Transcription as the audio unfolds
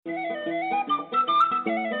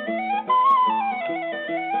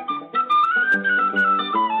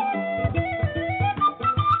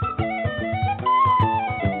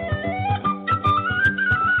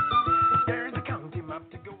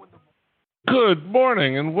Good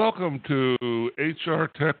morning and welcome to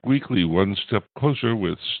HRTech Weekly, One Step Closer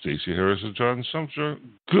with Stacey Harris and John Sumter.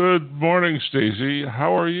 Good morning, Stacey.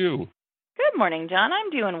 How are you? Good morning, John.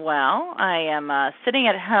 I'm doing well. I am sitting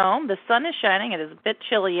at home. The sun is shining. It is a bit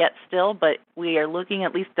chilly yet still, but we are looking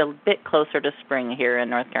at least a bit closer to spring here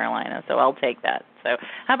in North Carolina, so I'll take that. So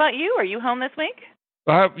how about you? Are you home this week?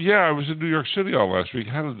 Yeah, I was in New York City all last week.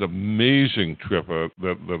 Had an amazing trip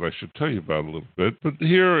that I should tell you about a little bit. But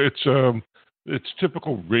here it's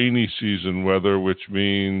typical rainy season weather, which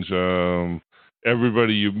means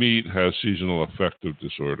everybody you meet has seasonal affective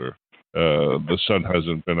disorder. The sun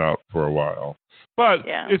hasn't been out for a while. But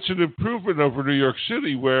It's an improvement over New York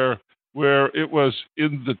City where it was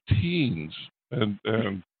in the teens. And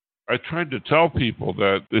I tried to tell people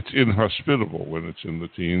that it's inhospitable when it's in the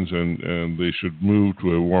teens and they should move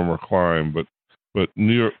to a warmer climate. But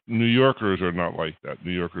New Yorkers are not like that.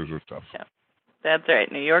 New Yorkers are tough. Yeah. That's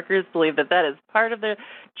right. New Yorkers believe that is part of the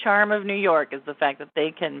charm of New York is the fact that they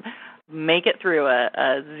can make it through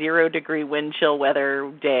a 0-degree wind chill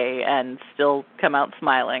weather day and still come out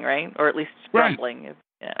smiling, right? Or at least grumbling.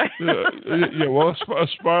 Right. Yeah. Well, a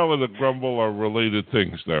smile and a grumble are related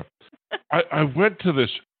things there. I went to this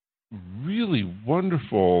really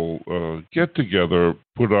wonderful get-together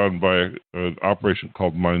put on by an operation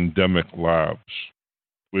called Mindemic Labs,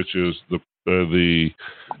 which is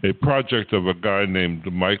a project of a guy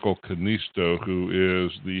named Michael Canisto, who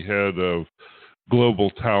is the head of global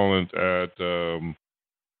talent at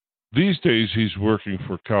these days he's working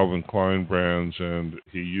for Calvin Klein brands, and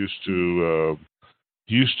he used to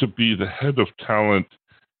be the head of talent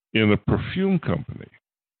in a perfume company.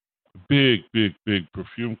 Big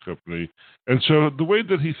perfume company. And so the way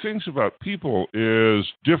that he thinks about people is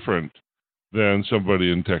different than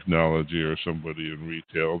somebody in technology or somebody in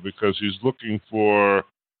retail, because he's looking for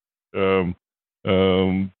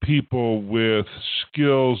people with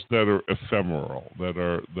skills that are ephemeral, that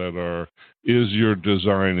are is your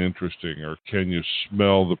design interesting, or can you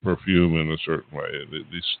smell the perfume in a certain way?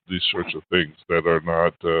 These sorts of things that are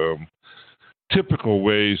not typical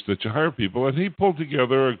ways that you hire people. And he pulled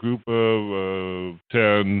together a group of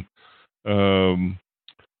 10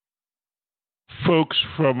 folks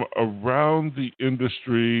from around the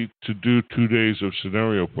industry to do 2 days of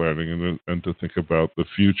scenario planning and to think about the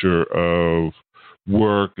future of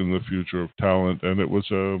work and the future of talent. And it was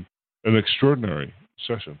an extraordinary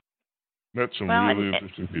session. Met some really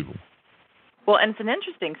interesting people. Well, and it's an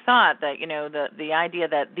interesting thought that, you know, the idea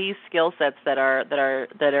that these skill sets that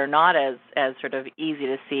are not as sort of easy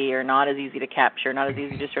to see, or not as easy to capture, not as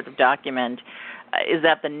easy to sort of document, is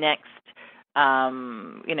that the next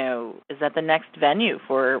is that the next venue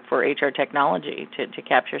for HR technology to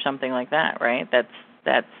capture something like that, right?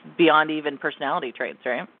 That's beyond even personality traits,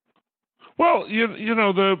 right? Well, you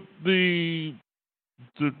know, the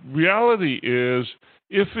reality is,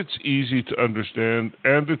 if it's easy to understand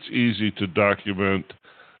and it's easy to document,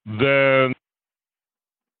 then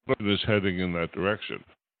it is heading in that direction.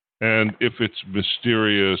 And if it's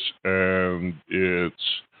mysterious and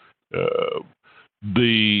it's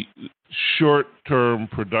the short-term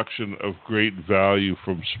production of great value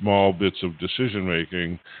from small bits of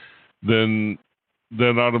decision-making, then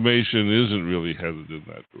automation isn't really headed in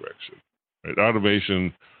that direction. Right?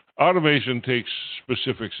 Automation takes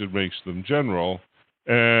specifics and makes them general,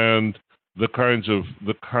 and the kinds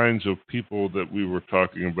of people that we were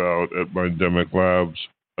talking about at Mindemic Labs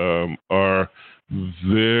are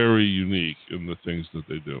very unique in the things that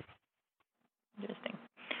they do. Interesting.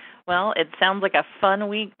 Well, it sounds like a fun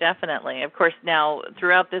week, definitely. Of course, now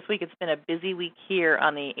throughout this week, it's been a busy week here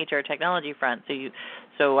on the HR technology front.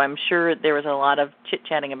 So I'm sure there was a lot of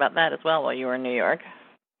chit-chatting about that as well while you were in New York.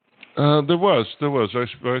 There was. I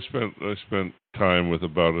spent time with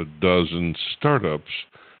about a dozen startups,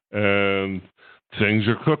 and things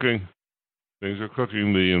are cooking.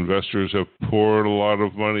 The investors have poured a lot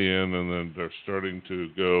of money in, and then they're starting to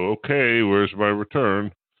go, okay, where's my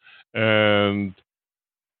return? And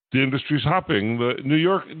the industry's hopping. New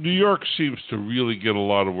York seems to really get a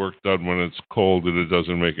lot of work done when it's cold and it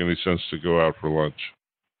doesn't make any sense to go out for lunch.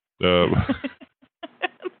 There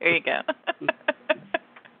you go.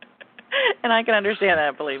 And I can understand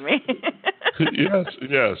that, believe me. Yes.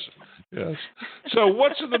 So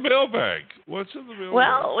what's in the mailbag?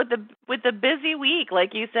 Well, with the busy week,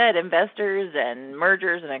 like you said, investors and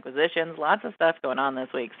mergers and acquisitions, lots of stuff going on this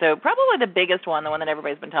week. So probably the biggest one, the one that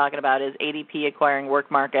everybody's been talking about, is ADP acquiring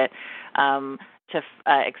WorkMarket to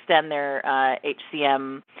extend their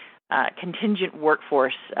HCM contingent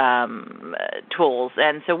workforce tools.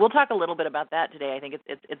 And so we'll talk a little bit about that today. I think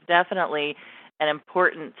it's definitely an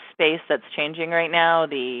important space that's changing right now,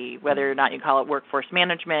 whether or not you call it workforce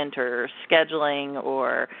management or scheduling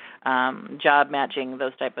or job matching,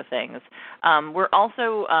 those type of things. We're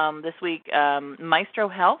also, this week, Maestro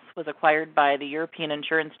Health was acquired by the European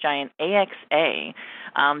insurance giant AXA.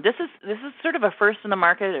 This is sort of a first in the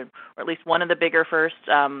market, or at least one of the bigger firsts,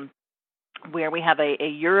 where we have a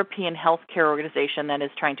European healthcare organization that is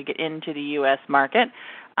trying to get into the U.S. market.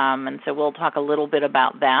 And so we'll talk a little bit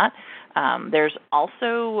about that. There's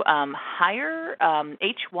also Hire,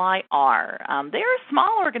 HYR. They're a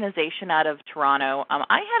small organization out of Toronto.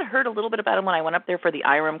 I had heard a little bit about them when I went up there for the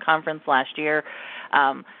IREM conference last year.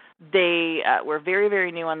 They were very,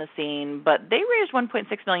 very new on the scene, but they raised $1.6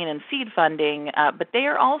 million in seed funding. But they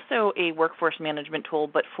are also a workforce management tool,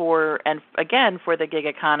 but for the gig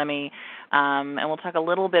economy. And we'll talk a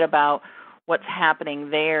little bit about what's happening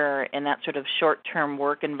there in that sort of short-term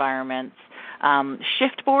work environments.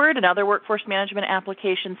 Shiftboard, another workforce management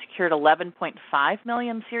application, secured $11.5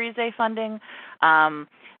 million Series A funding,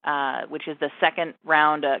 which is the second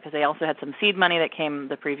round, because they also had some seed money that came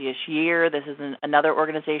the previous year. This is another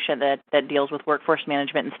organization that deals with workforce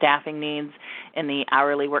management and staffing needs in the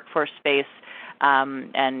hourly workforce space.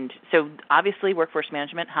 And so obviously workforce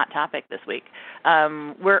management, hot topic this week.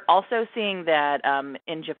 We're also seeing that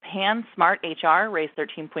in Japan, Smart HR raised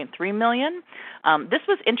 $13.3 million. This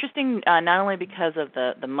was interesting not only because of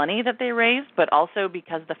the money that they raised, but also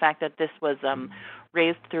because of the fact that this was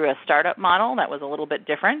raised through a startup model that was a little bit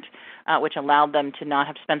different, which allowed them to not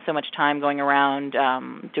have to spend so much time going around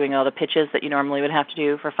doing all the pitches that you normally would have to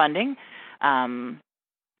do for funding.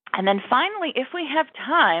 And then finally, if we have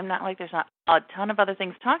time, not like there's not a ton of other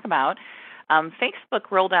things to talk about,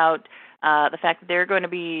 Facebook rolled out the fact that they're going to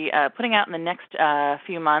be putting out in the next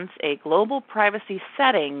few months a global privacy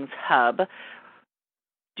settings hub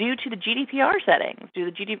due to the GDPR settings,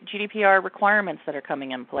 due to the GDPR requirements that are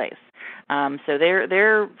coming in place. So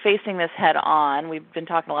they're facing this head on. We've been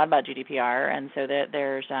talking a lot about GDPR, and so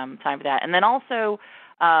there's time for that. And then also,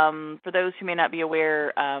 for those who may not be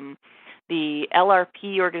aware, the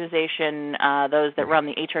LRP organization, those that run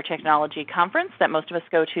the HR Technology Conference that most of us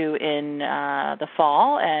go to in the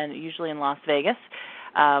fall and usually in Las Vegas,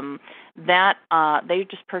 they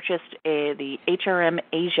just purchased the HRM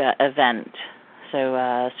Asia event.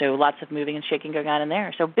 So lots of moving and shaking going on in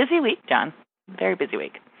there. So busy week, John. Very busy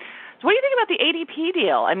week. So what do you think about the ADP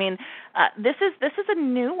deal? I mean, this is a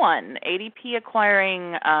new one. ADP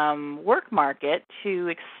acquiring WorkMarket to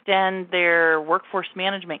extend their workforce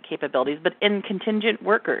management capabilities, but in contingent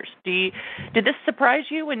workers. Did this surprise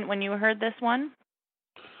you when you heard this one?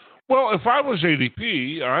 Well, if I was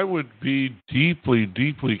ADP, I would be deeply,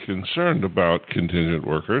 deeply concerned about contingent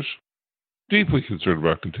workers. Deeply concerned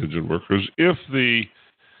about contingent workers. If the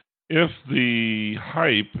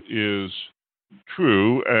hype is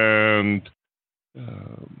true and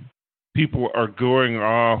people are going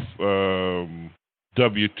off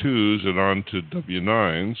W-2s and onto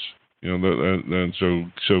W-9s, and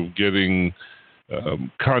so getting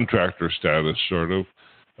contractor status sort of,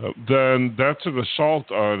 then that's an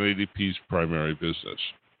assault on ADP's primary business.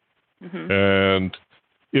 Mm-hmm. And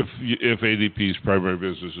if ADP's primary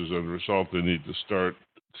business is under assault, they need to start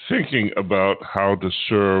thinking about how to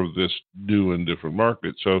serve this new and different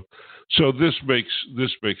market. So this makes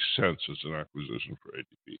sense as an acquisition for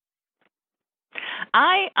ADP.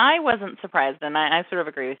 I wasn't surprised, and I sort of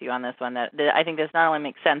agree with you on this one. That I think this not only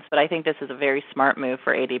makes sense, but I think this is a very smart move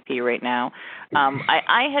for ADP right now.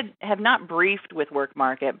 I have not briefed with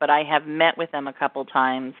WorkMarket, but I have met with them a couple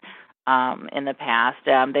times in the past.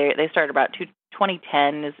 They started about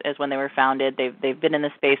 2010 is when they were founded. They've been in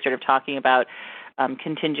the space sort of talking about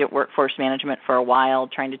contingent workforce management for a while,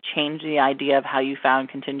 trying to change the idea of how you found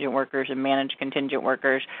contingent workers and manage contingent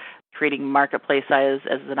workers, creating marketplace as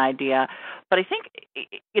an idea. But I think,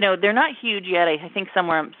 they're not huge yet. I think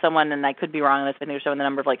someone, and I could be wrong on this, but they're showing the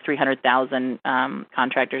number of like 300,000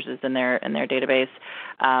 contractors is in their database.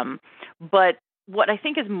 But what I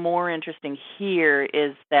think is more interesting here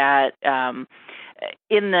is that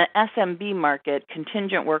in the SMB market,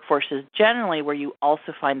 contingent workforce is generally where you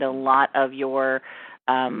also find a lot of your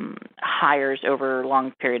hires over a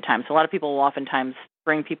long period of time. So a lot of people will oftentimes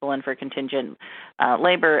bring people in for contingent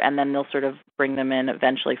labor, and then they'll sort of bring them in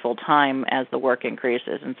eventually full-time as the work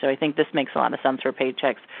increases. And so I think this makes a lot of sense for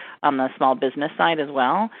Paychex on the small business side as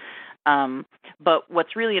well. But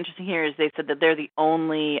what's really interesting here is they said that they're the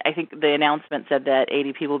only, I think the announcement said that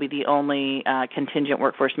ADP will be the only contingent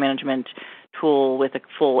workforce management tool with a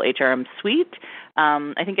full HRM suite.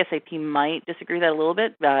 I think SAP might disagree with that a little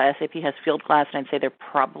bit. SAP has Field Class, and I'd say they're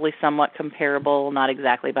probably somewhat comparable, not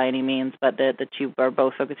exactly by any means, but the two are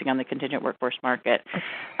both focusing on the contingent workforce market.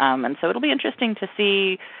 And so it'll be interesting to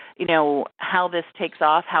see, how this takes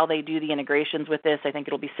off, how they do the integrations with this. I think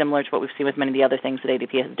it'll be similar to what we've seen with many of the other things that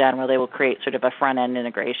ADP has done, where they will create sort of a front-end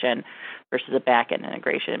integration versus a back-end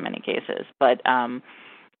integration in many cases. But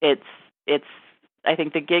it's I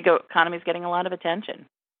think the gig economy is getting a lot of attention.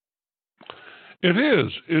 It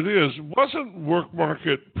is. Wasn't work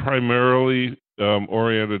market primarily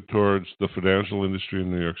oriented towards the financial industry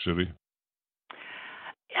in New York City?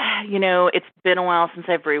 It's been a while since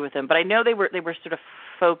I've read with them, but I know they were sort of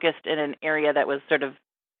focused in an area that was sort of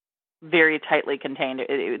very tightly contained.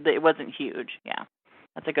 It wasn't huge. Yeah,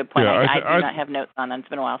 that's a good point. Yeah, I do not have notes on that. It's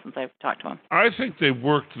been a while since I've talked to them. I think they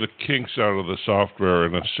worked the kinks out of the software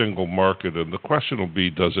in a single market, and the question will be,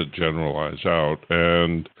 does it generalize out?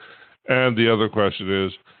 And the other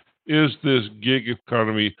question is this gig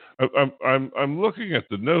economy? I'm looking at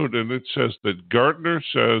the note, and it says that Gartner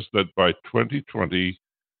says that by 2020,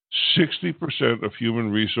 60% of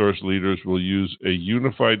human resource leaders will use a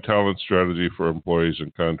unified talent strategy for employees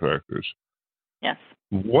and contractors. Yes.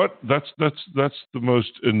 What? That's the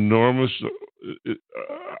most enormous.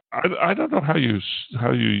 I don't know how you.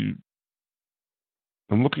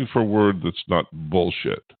 I'm looking for a word that's not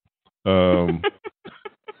bullshit. And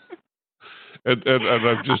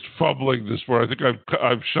I'm just fumbling this word. I think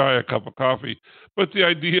I'm shy a cup of coffee. But the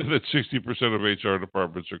idea that 60% of HR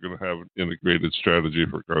departments are going to have an integrated strategy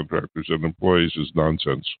for contractors and employees is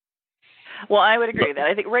nonsense. Well, I would agree with that.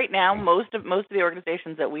 I think right now most of the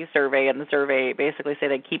organizations that we survey, and the survey basically say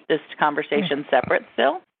they keep this conversation separate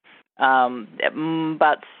still.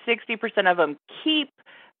 About 60% of them keep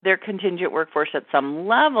their contingent workforce at some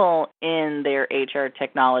level in their HR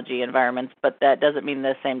technology environments, but that doesn't mean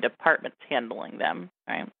the same department's handling them,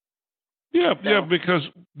 right? Yeah, because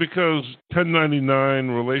 1099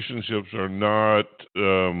 relationships are not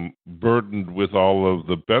burdened with all of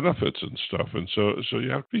the benefits and stuff, and so you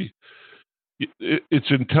have to be. It's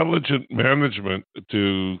intelligent management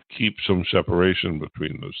to keep some separation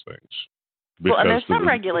between those things. Because and there's some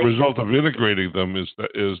regulations. The result of integrating them is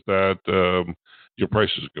that your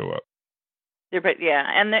prices go up. Yeah,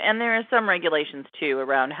 and there are some regulations too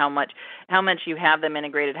around how much you have them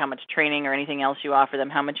integrated, how much training or anything else you offer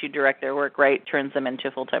them, how much you direct their work, right, turns them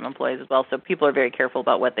into full-time employees as well. So people are very careful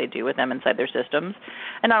about what they do with them inside their systems,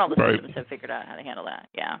 and not all the systems have figured out how to handle that.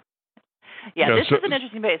 Yeah, this is an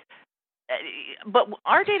interesting base. But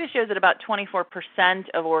our data shows that about 24%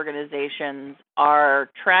 of organizations are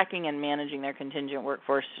tracking and managing their contingent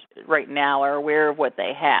workforce right now, are aware of what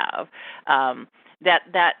they have.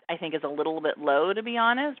 That I think is a little bit low, to be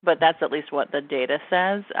honest, but that's at least what the data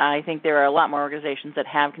says. I think there are a lot more organizations that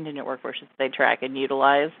have contingent workforces that they track and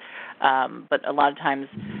utilize, but a lot of times,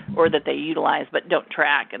 or that they utilize but don't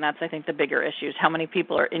track, and that's, I think, the bigger issue is how many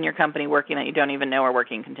people are in your company working that you don't even know are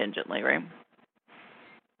working contingently, right?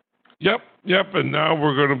 Yep, and now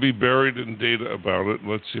we're going to be buried in data about it.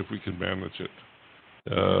 Let's see if we can manage it.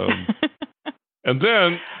 And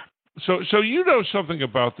then, so you know something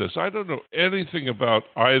about this. I don't know anything about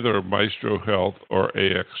either Maestro Health or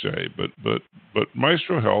AXA, but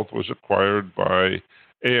Maestro Health was acquired by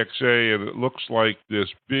AXA, and it looks like this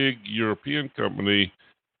big European company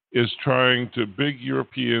is big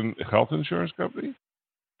European health insurance company?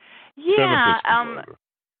 Yeah.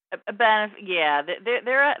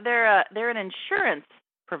 They're an insurance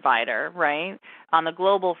provider, right, on the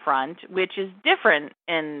global front, which is different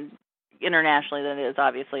internationally than it is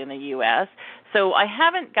obviously in the U.S. So I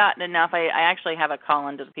haven't gotten enough. I actually have a call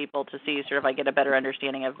into the people to see sort of I get a better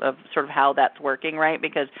understanding of sort of how that's working, right,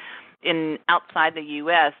 because outside the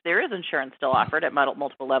U.S. there is insurance still offered at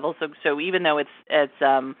multiple levels. So even though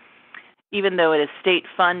even though it is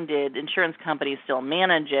state-funded, insurance companies still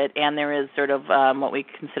manage it, and there is sort of what we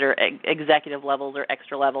consider executive levels or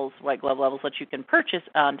extra levels, white glove levels, that you can purchase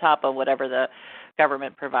on top of whatever the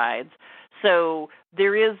government provides. So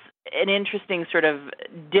there is an interesting sort of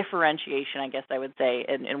differentiation, I guess I would say,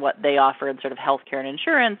 in what they offer in sort of healthcare and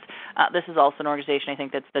insurance. This is also an organization, I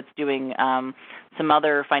think, that's doing some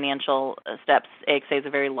other financial steps. AXA is a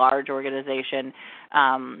very large organization.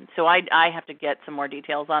 So I have to get some more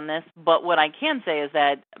details on this. But what I can say is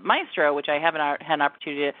that Maestro, which I haven't had an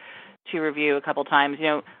opportunity to review a couple times,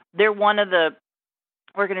 they're one of the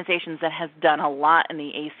organizations that has done a lot in the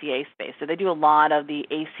ACA space. So they do a lot of the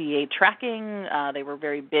ACA tracking. They were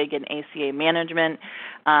very big in ACA management.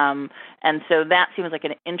 And so that seems like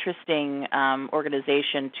an interesting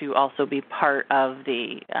organization to also be part of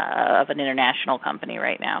of an international company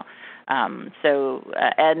right now.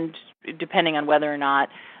 And depending on whether or not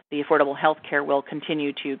the affordable health care will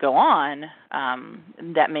continue to go on,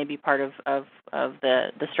 that may be part of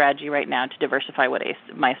the strategy right now to diversify what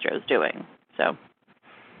Maestro is doing. So,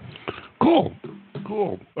 cool.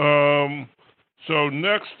 So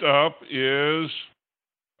next up is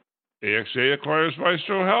AXA acquires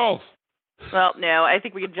Maestro Health. Well, no, I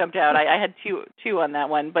think we could jumped out. I had two on that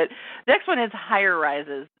one, but the next one is higher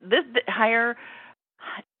rises. This higher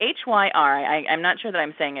HYR. I'm not sure that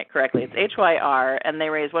I'm saying it correctly. It's HYR, and they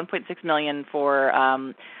raised $1.6 million for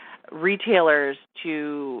retailers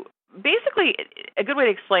to basically. A good way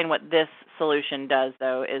to explain what this solution does,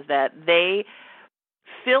 though, is that they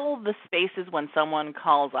fill the spaces when someone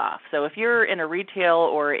calls off. So if you're in a retail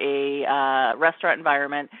or a restaurant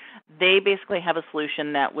environment, they basically have a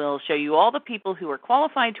solution that will show you all the people who are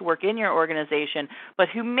qualified to work in your organization, but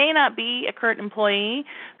who may not be a current employee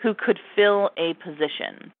who could fill a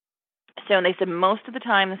position. So they said most of the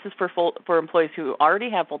time this is for employees who already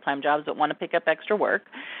have full-time jobs but want to pick up extra work.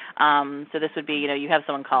 So this would be, you have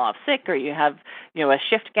someone call off sick, or you have, a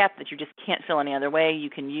shift gap that you just can't fill any other way. You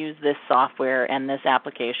can use this software and this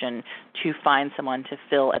application to find someone to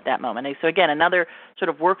fill at that moment. And so again, another sort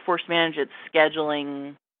of workforce management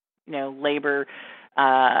scheduling, labor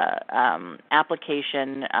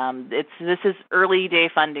application. This is early day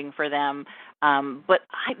funding for them. But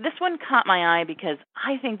this one caught my eye because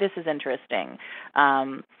I think this is interesting.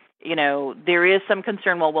 There is some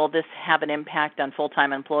concern, well, will this have an impact on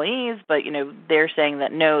full-time employees? But, they're saying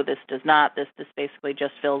that no, this does not. This basically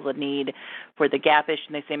just fills a need for the gap issue.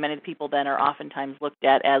 And they say many people then are oftentimes looked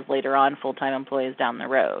at as later on full-time employees down the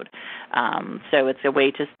road. So it's a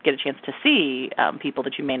way to get a chance to see people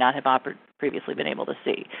that you may not have previously been able to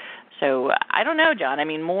see. So I don't know, John. I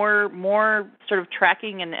mean, more sort of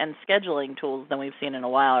tracking and scheduling tools than we've seen in a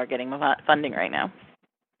while are getting funding right now.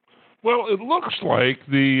 Well, it looks like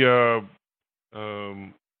the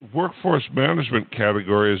workforce management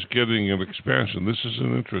category is getting an expansion. This is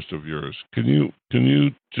an interest of yours. Can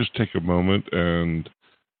you just take a moment and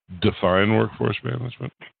define workforce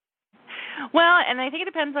management? Well, and I think it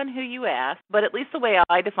depends on who you ask, but at least the way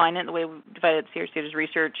I define it, the way we define it at CRC is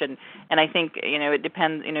research, and I think, it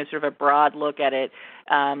depends, sort of a broad look at it.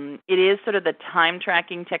 It is sort of the time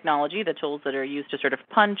tracking technology, the tools that are used to sort of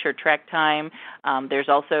punch or track time. There's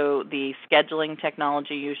also the scheduling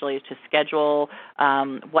technology, usually to schedule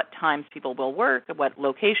what times people will work, what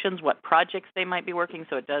locations, what projects they might be working,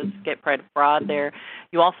 so it does get quite broad there.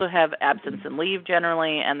 You also have absence and leave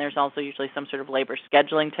generally, and there's also usually some sort of labor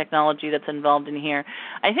scheduling technology that's involved in here.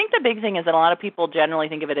 I think the big thing is that a lot of people generally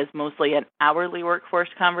think of it as mostly an hourly workforce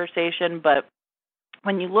conversation, but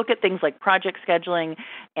when you look at things like project scheduling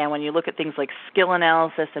and when you look at things like skill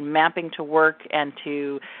analysis and mapping to work and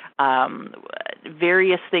to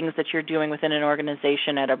various things that you're doing within an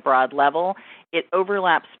organization at a broad level, it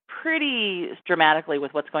overlaps pretty dramatically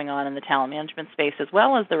with what's going on in the talent management space as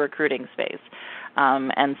well as the recruiting space.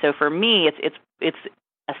 And so for me, it's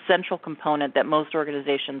a central component that most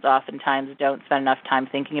organizations oftentimes don't spend enough time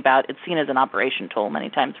thinking about. It's seen as an operation tool many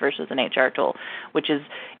times versus an HR tool, which is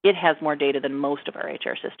it has more data than most of our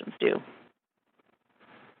HR systems do.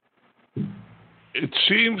 It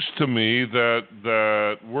seems to me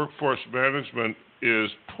that workforce management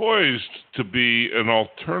is poised to be an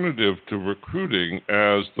alternative to recruiting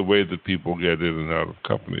as the way that people get in and out of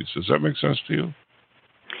companies. Does that make sense to you?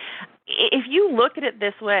 If you look at it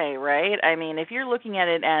this way, right? I mean, if you're looking at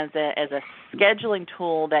it as a scheduling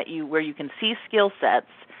tool where you can see skill sets,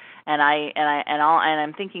 and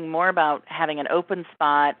I'm thinking more about having an open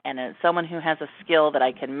spot and someone who has a skill that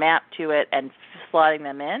I can map to it and slotting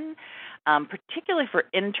them in, particularly for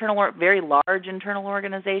very large internal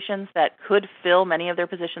organizations that could fill many of their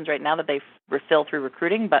positions right now that they fill through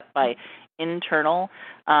recruiting, but by internal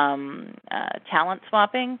talent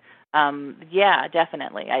swapping. Yeah,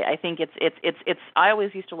 definitely. I think it's. I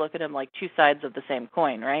always used to look at them like two sides of the same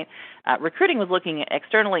coin, right? Recruiting was looking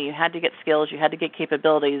externally. You had to get skills. You had to get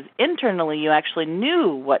capabilities. Internally, you actually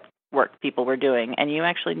knew what work people were doing, and you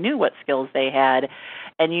actually knew what skills they had,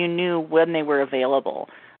 and you knew when they were available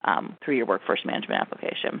through your workforce management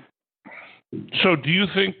application. So do you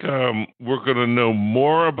think we're going to know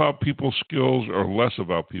more about people's skills or less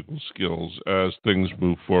about people's skills as things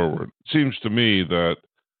move forward? It seems to me that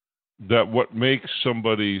what makes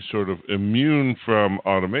somebody sort of immune from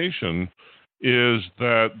automation is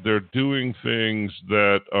that they're doing things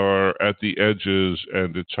that are at the edges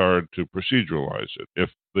and it's hard to proceduralize it. If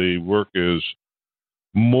the work is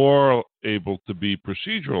more able to be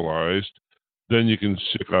proceduralized, then you can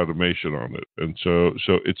stick automation on it. And so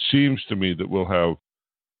it seems to me that we'll have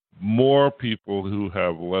more people who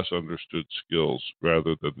have less understood skills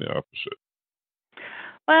rather than the opposite.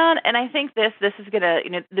 Well, and I think this is going to,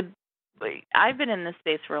 I've been in this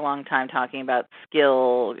space for a long time talking about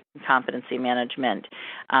skill competency management.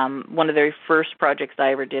 One of the very first projects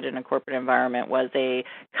I ever did in a corporate environment was a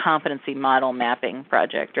competency model mapping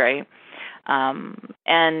project, right?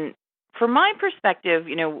 And from my perspective,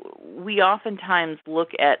 we oftentimes look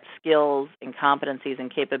at skills and competencies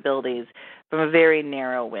and capabilities from a very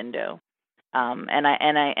narrow window. And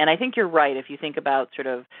I think you're right if you think about sort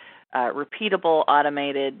of repeatable,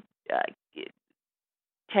 automated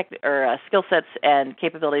skill sets and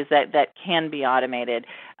capabilities that can be automated.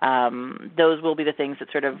 Those will be the things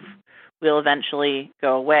that sort of will eventually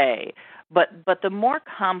go away. But the more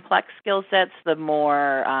complex skill sets, the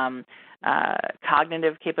more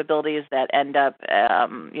cognitive capabilities that end up,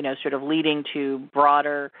 sort of leading to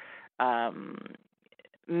broader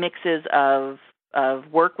mixes of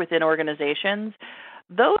work within organizations.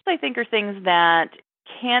 Those, I think, are things that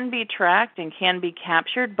can be tracked and can be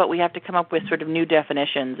captured, but we have to come up with sort of new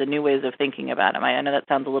definitions and new ways of thinking about them. I know that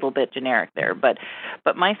sounds a little bit generic there, but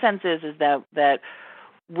my sense is that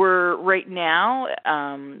we're right now,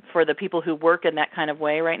 for the people who work in that kind of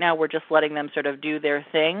way right now, we're just letting them sort of do their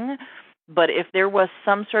thing. But if there was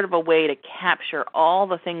some sort of a way to capture all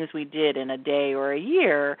the things we did in a day or a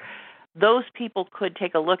year, those people could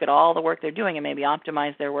take a look at all the work they're doing and maybe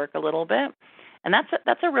optimize their work a little bit. And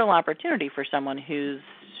that's a real opportunity for someone who's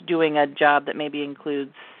doing a job that maybe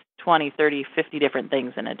includes 20, 30, 50 different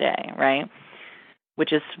things in a day, right?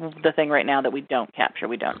 Which is the thing right now that we don't capture,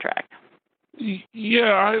 we don't track.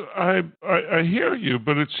 Yeah, I hear you,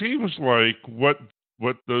 but it seems like what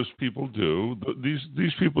those people do,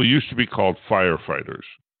 these people used to be called firefighters,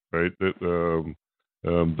 right?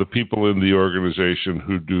 The people in the organization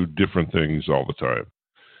who do different things all the time.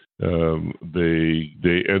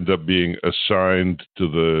 They end up being assigned to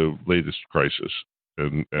the latest crisis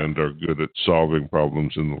and are good at solving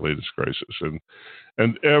problems in the latest crisis.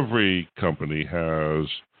 And every company has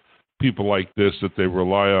people like this that they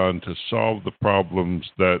rely on to solve the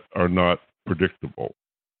problems that are not predictable.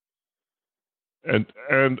 And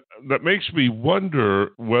that makes me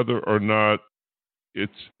wonder whether or not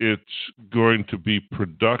it's going to be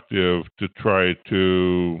productive to try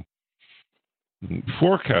to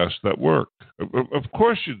forecast that work. Of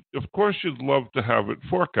course you'd love to have it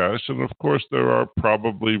forecast, and of course there are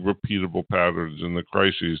probably repeatable patterns in the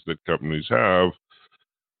crises that companies have.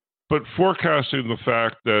 But forecasting the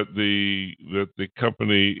fact that the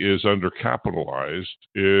company is undercapitalized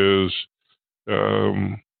is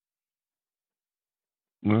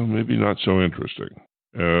maybe not so interesting.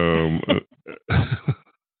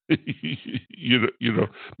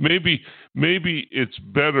 Maybe it's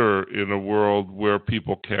better in a world where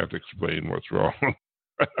people can't explain what's wrong.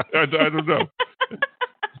 I don't know.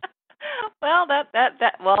 Well,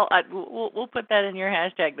 we'll put that in your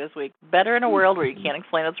hashtag this week. Better in a world where you can't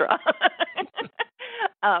explain what's wrong.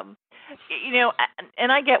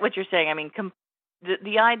 And I get what you're saying. I mean,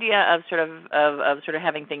 the idea of sort of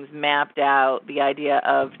having things mapped out, the idea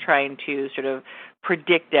of trying to sort of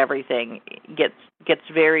predict everything gets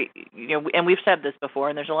very, and we've said this before,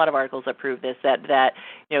 and there's a lot of articles that prove this, that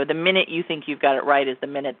the minute you think you've got it right is the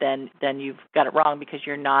minute then you've got it wrong, because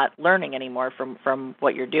you're not learning anymore from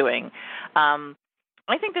what you're doing.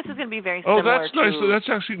 I think this is going to be very similar. Oh, that's nice. That's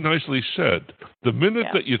actually nicely said. The minute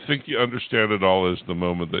that you think you understand it all is the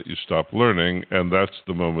moment that you stop learning, and that's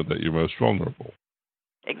the moment that you're most vulnerable.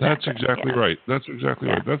 Exactly. That's exactly right. That's exactly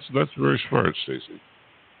right. That's very smart, Stacey.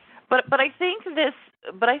 But I think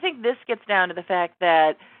this gets down to the fact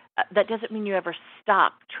that that doesn't mean you ever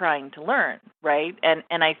stop trying to learn, right?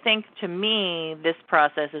 And I think, to me, this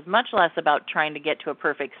process is much less about trying to get to a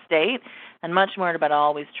perfect state and much more about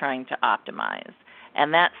always trying to optimize.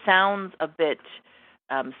 And that sounds a bit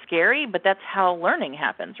scary, but that's how learning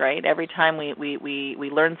happens, right? Every time we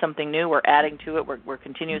learn something new, we're adding to it. We're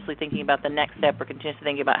continuously thinking about the next step. We're continuously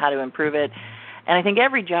thinking about how to improve it. And I think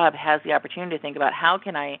every job has the opportunity to think about, how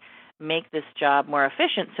can I make this job more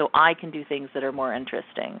efficient so I can do things that are more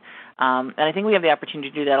interesting. And I think we have the opportunity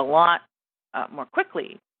to do that a lot more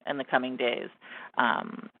quickly in the coming days.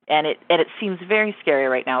 And it seems very scary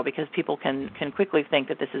right now, because people can quickly think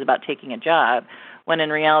that this is about taking a job, when in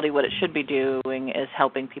reality what it should be doing is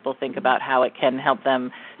helping people think about how it can help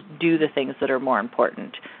them do the things that are more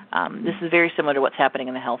important. This is very similar to what's happening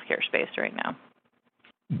in the healthcare space right now.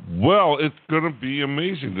 Well, it's going to be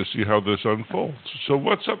amazing to see how this unfolds. So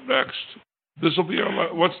what's up next? This will be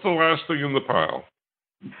what's the last thing in the pile?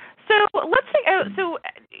 So let's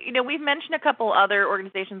say, we've mentioned a couple other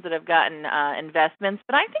organizations that have gotten investments,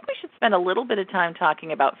 but I think we should spend a little bit of time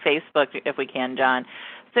talking about Facebook if we can, John.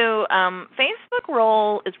 So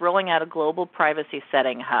Facebook is rolling out a global privacy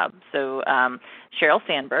setting hub. So Sheryl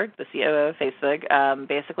Sandberg, the COO of Facebook,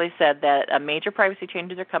 basically said that major privacy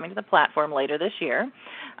changes are coming to the platform later this year.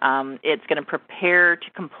 It's going to prepare to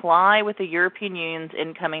comply with the European Union's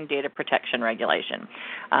incoming data protection regulation.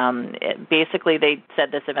 Basically, they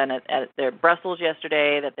said this event at their Brussels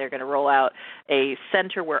yesterday that they're going to roll out a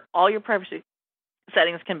center where all your privacy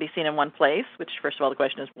settings can be seen in one place, which, first of all, the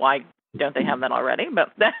question is why don't they have that already?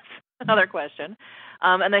 But that's another question.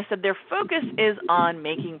 And they said their focus is on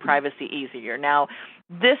making privacy easier. Now,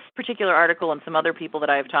 this particular article and some other people that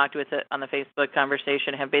I've talked with on the Facebook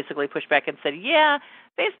conversation have basically pushed back and said, yeah,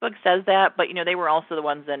 Facebook says that, but, they were also the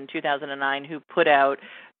ones in 2009 who put out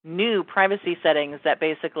new privacy settings that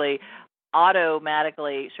basically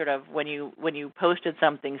automatically sort of when you posted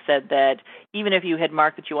something said that even if you had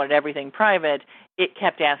marked that you wanted everything private, it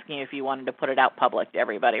kept asking you if you wanted to put it out public to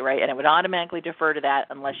everybody, right? And it would automatically defer to that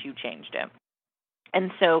unless you changed it.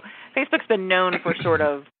 And so Facebook's been known for sort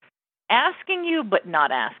of asking you but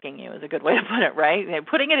not asking you is a good way to put it, right?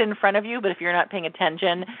 Putting it in front of you, but if you're not paying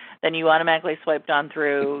attention, then you automatically swiped on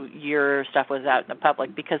through, your stuff was out in the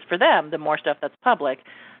public, because for them, the more stuff that's public,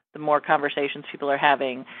 the more conversations people are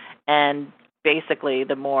having, and basically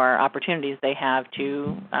the more opportunities they have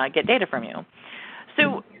to get data from you.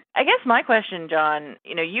 So I guess my question, John,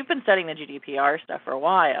 you've been studying the GDPR stuff for a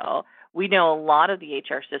while. We know a lot of the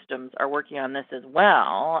HR systems are working on this as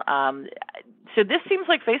well. So this seems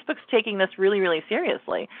like Facebook's taking this really, really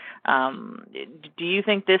seriously. Do you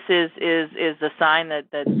think this is a sign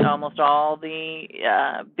that almost all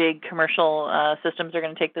the big commercial systems are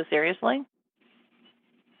going to take this seriously?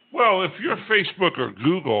 Well, if you're Facebook or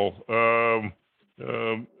Google,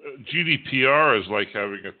 GDPR is like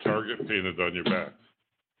having a target painted on your back.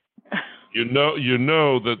 You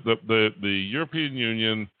know that the European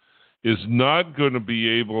Union is not going to be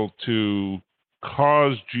able to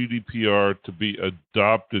cause GDPR to be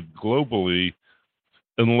adopted globally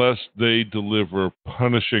unless they deliver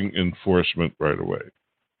punishing enforcement right away.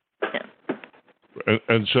 Yeah.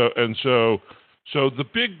 And so the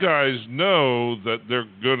big guys know that they're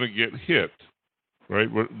going to get hit, right?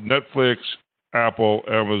 Netflix, Apple,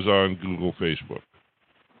 Amazon, Google, Facebook.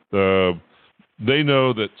 They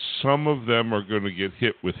know that some of them are going to get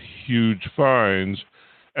hit with huge fines,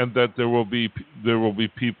 and that there will be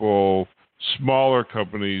people, smaller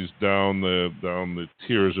companies down the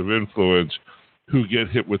tiers of influence, who get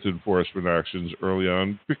hit with enforcement actions early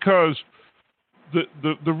on, because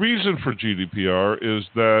the reason for GDPR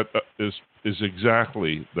is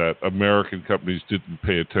exactly that American companies didn't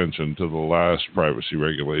pay attention to the last privacy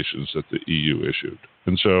regulations that the EU issued.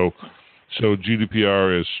 And so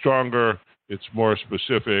GDPR is stronger, it's more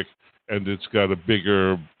specific, and it's got a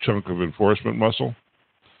bigger chunk of enforcement muscle.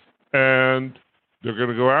 And they're going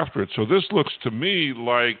to go after it. So this looks to me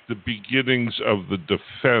like the beginnings of the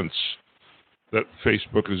defense that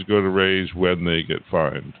Facebook is going to raise when they get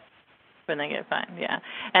fined. When they get fined, yeah.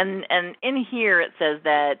 And in here it says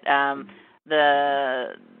that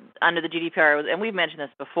under the GDPR, and we've mentioned this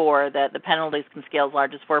before, that the penalties can scale as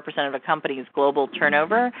large as 4% of a company's global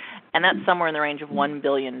turnover, and that's somewhere in the range of $1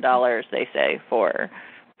 billion, they say, for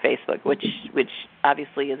Facebook, which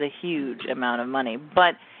obviously is a huge amount of money.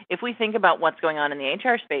 But if we think about what's going on in the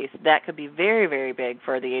HR space, that could be very, very big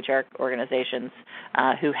for the HR organizations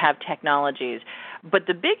who have technologies. But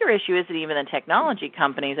the bigger issue isn't even the technology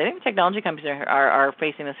companies. I think the technology companies are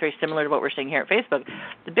facing this very similar to what we're seeing here at Facebook.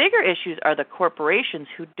 The bigger issues are the corporations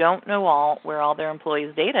who don't know where all their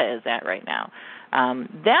employees' data is at right now.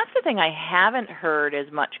 That's the thing I haven't heard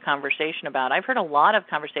as much conversation about. I've heard a lot of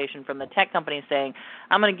conversation from the tech companies saying,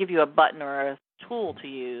 I'm going to give you a button or a tool to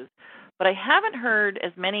use. But I haven't heard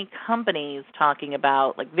as many companies talking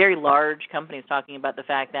about, like very large companies talking about the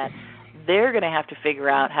fact that they're going to have to figure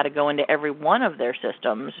out how to go into every one of their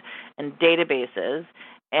systems and databases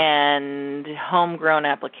and homegrown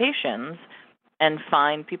applications and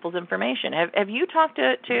find people's information. Have you talked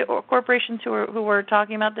to corporations who are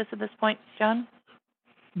talking about this at this point, John?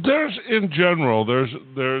 There's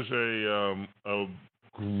a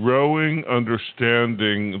growing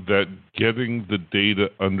understanding that getting the data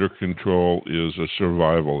under control is a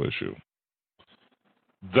survival issue.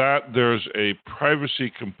 That there's a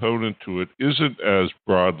privacy component to it isn't as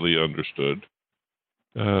broadly understood,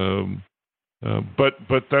 but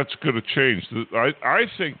that's going to change. I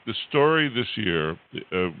think the story this year,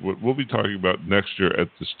 what we'll be talking about next year at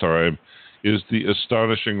this time, is the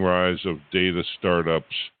astonishing rise of data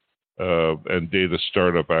startups and data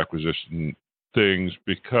startup acquisition things,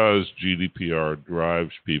 because GDPR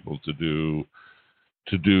drives people to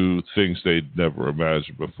do things they'd never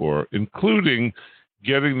imagined before, including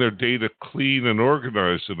getting their data clean and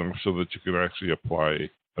organized enough so that you can actually apply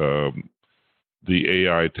the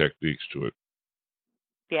AI techniques to it.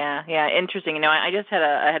 Yeah, interesting. I just had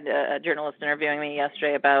a journalist interviewing me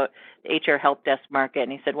yesterday about the HR help desk market,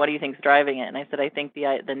 and he said, "What do you think is driving it?" And I said, "I think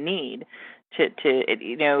the need to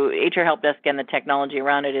HR help desk and the technology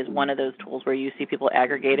around it is one of those tools where you see people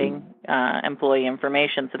aggregating employee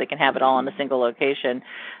information so they can have it all in a single location.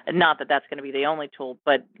 Not that that's going to be the only tool,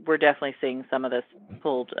 but we're definitely seeing some of this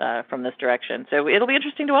pulled from this direction. So it'll be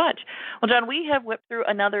interesting to watch." Well, John, we have whipped through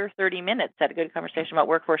another 30 minutes, had a good conversation about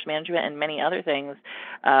workforce management and many other things.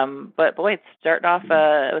 But boy, it's starting off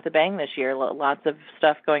with a bang this year. Lots of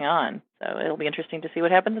stuff going on. So it'll be interesting to see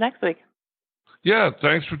what happens next week. Yeah,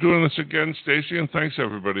 thanks for doing this again, Stacey, and thanks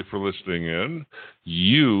everybody for listening in.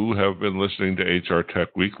 You have been listening to HR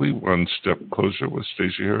Tech Weekly, One Step Closer with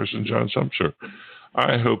Stacey Harris and John Sumser.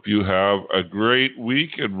 I hope you have a great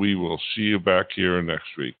week, and we will see you back here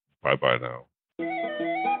next week. Bye-bye now.